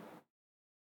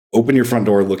 open your front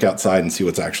door, look outside, and see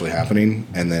what's actually happening,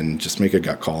 and then just make a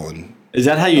gut call. And is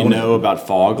that how you know about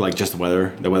fog? Like just the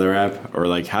weather app, or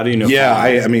like how do you know? Yeah,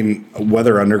 fog? I mean,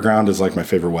 Weather Underground is like my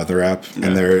favorite weather app,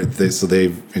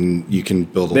 and you can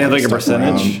build. They have like a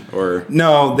percentage, or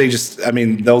no?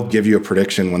 They'll give you a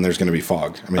prediction when there's going to be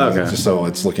fog. I mean, just so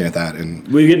it's looking at that, and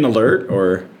will you get an alert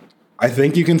or? I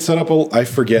think you can set up I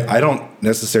forget. I don't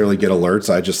necessarily get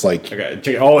alerts. I just like. Okay.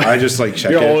 I just like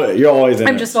check it. You're always in.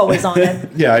 I'm just always on it.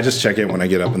 Yeah, I just check it when I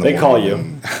get up in the morning. They call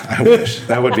you. I wish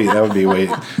that would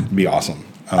be awesome.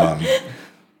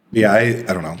 Yeah, I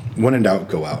don't know. When in doubt,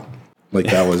 go out. Like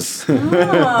that was.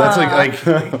 That's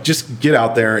like just get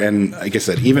out there, and like I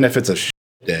said, even if it's a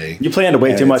day. You planned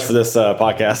way too much for this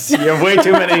podcast. You have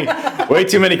way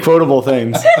too many quotable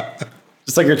things.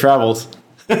 Just like your travels.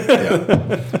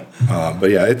 But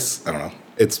yeah, I don't know.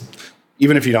 It's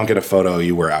even if you don't get a photo,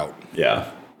 you were out. Yeah,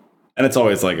 and it's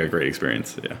always like a great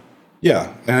experience. Yeah.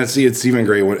 Yeah, and it's even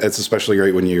great. It's especially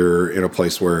great when you're in a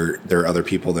place where there are other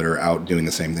people that are out doing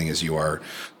the same thing as you are,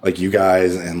 like you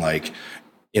guys, and like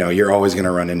you're always going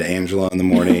to run into Angela in the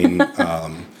morning. I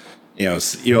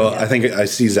think I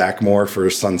see Zach more for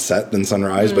sunset than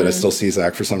sunrise, but I still see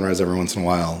Zach for sunrise every once in a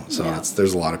while. So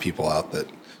there's a lot of people out that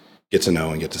get to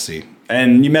know and get to see.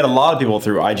 And you met a lot of people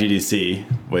through IGDC,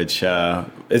 which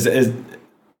is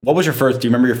what was your first? Do you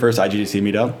remember your first IGDC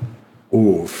meetup?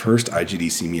 Oh, first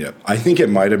IGDC meetup. I think it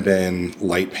might have been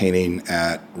light painting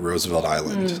at Roosevelt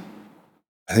Island.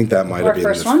 I think that might have been the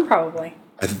first one, probably.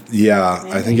 I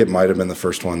think it might have been the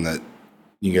first one that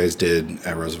you guys did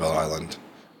at Roosevelt Island.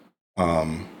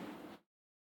 I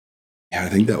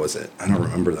think that was it. I don't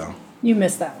remember though. You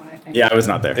missed that one, I think. Yeah, I was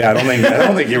not there. Yeah, I don't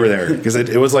think you were there because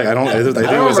it was like I think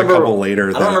it was a couple later.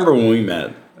 I don't remember when we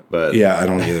met, but yeah, I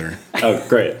don't either. Oh,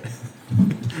 great.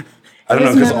 I don't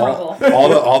know because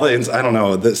all the I don't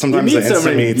know. Sometimes the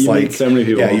instant meets meet so many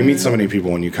people. Yeah, you meet so many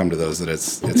people when you come to those that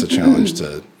it's a challenge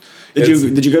to.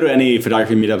 Did you go to any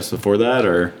photography meetups before that,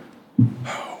 or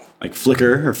like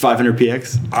Flickr or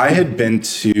 500px? I had been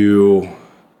to.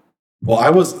 Well,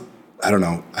 I don't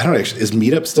know. Is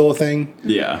Meetup still a thing?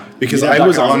 Yeah, because I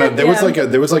was on it. There was like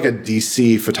a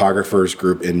DC photographers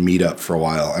group in Meetup for a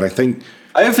while, and I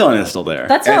have a feeling it's still there.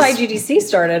 That's how IGDC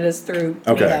started, is through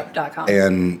meetup.com.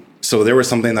 And so there was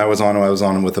something that I was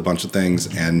on with a bunch of things,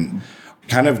 and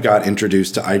kind of got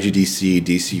introduced to IGDC,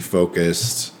 DC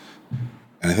Focused,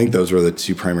 and I think those were the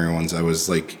two primary ones. I was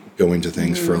like going to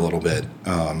things for a little bit.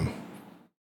 But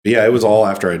yeah, it was all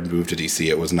after I'd moved to DC.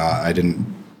 It was not. I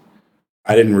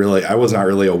was not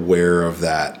really aware of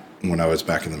that when I was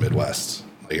back in the Midwest.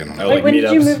 Like, I don't know. Wait, when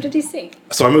did you move to DC?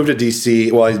 So I moved to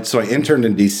DC. Well, I interned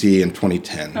in DC in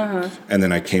 2010, and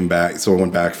then I came back. So I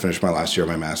went back, finished my last year of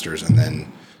my master's, and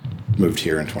then moved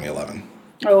here in 2011.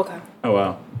 Oh, okay. Oh,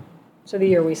 wow. So the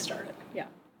year we started, yeah.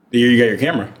 The year you got your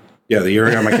camera. Yeah, the year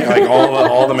I got my camera. Like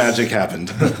all the magic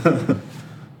happened.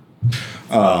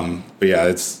 But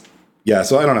yeah,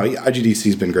 so I don't know.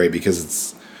 IGDC's been great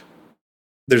because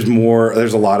there's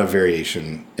a lot of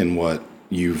variation in what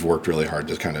you've worked really hard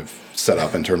to kind of set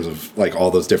up in terms of like all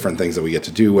those different things that we get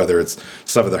to do, whether it's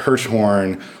stuff at the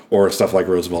Hirschhorn or stuff like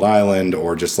Roosevelt Island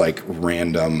or just like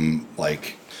random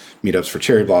like meetups for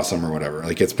Cherry Blossom or whatever.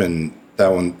 Like it's been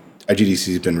that one. IGDC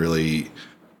has been really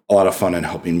a lot of fun in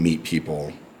helping meet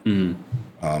people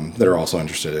that are also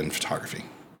interested in photography.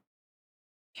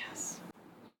 Yes.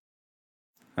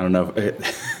 I don't know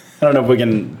if we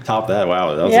can top that.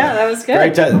 Wow. That was good.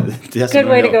 Great good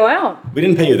way to go out. We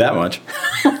didn't pay you that much.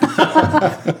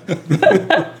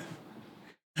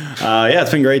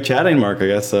 It's been great chatting, Mark, I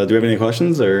guess. Do we have any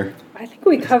questions? Or I think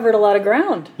we covered a lot of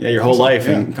ground. Yeah, your whole life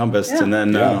encompassed. Yeah. And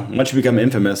then once you become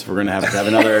infamous, we're going to have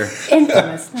another...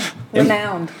 Infamous. No.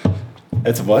 Renowned.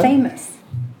 It's what? Famous.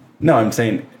 No, I'm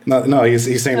saying... No,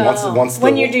 he's saying once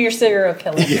when you do your serial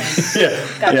killing.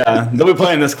 Yeah. They'll be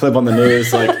playing this clip on the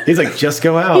news. Like he's like, just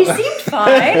go out. He seemed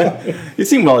fine. He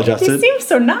seemed well adjusted. He seemed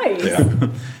so nice. Yeah.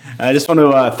 I just want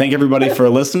to thank everybody for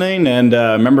listening, and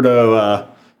remember to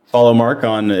follow Mark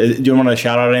on. Do you want to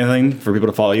shout out anything for people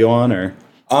to follow you on, or?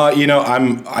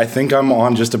 I think I'm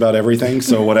on just about everything.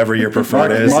 So whatever your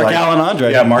preferred is. Mark Allen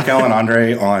Andre. Yeah, Mark Allen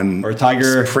Andre on or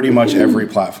Tiger. Pretty much every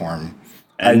platform.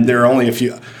 And there are only a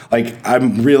few. Like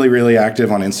I'm really, really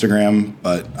active on Instagram,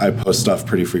 but I post stuff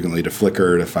pretty frequently to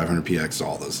Flickr, to 500px, to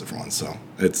all those different ones. So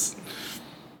it's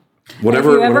Whatever.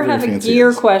 If you ever whatever your have a fancy gear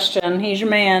is. question, he's your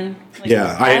man. Like, Yeah,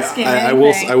 ask him I will.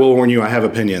 anything. I will warn you. I have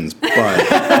opinions, but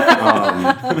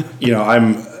I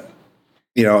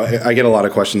get a lot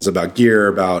of questions about gear,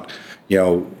 about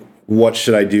what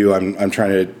should I do. I'm trying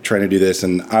to do this,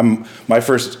 and my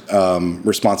first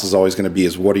response is always going to be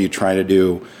is what are you trying to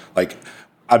do? Like,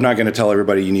 I'm not going to tell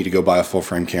everybody you need to go buy a full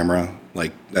frame camera.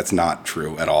 Like, that's not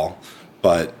true at all.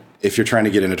 But if you're trying to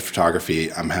get into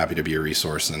photography, I'm happy to be a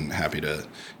resource and happy to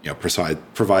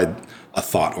provide a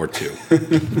thought or two.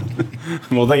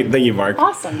 Well, thank you, Mark.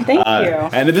 Awesome. Thank you.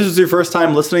 And if this is your first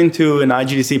time listening to an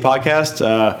IGDC podcast,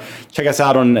 check us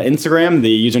out on Instagram.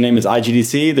 The username is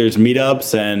IGDC. There's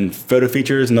meetups and photo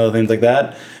features and other things like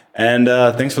that. And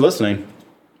thanks for listening.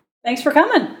 Thanks for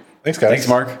coming. Thanks, guys. Thanks,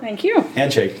 Mark. Thank you.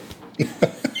 Handshake.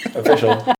 Official.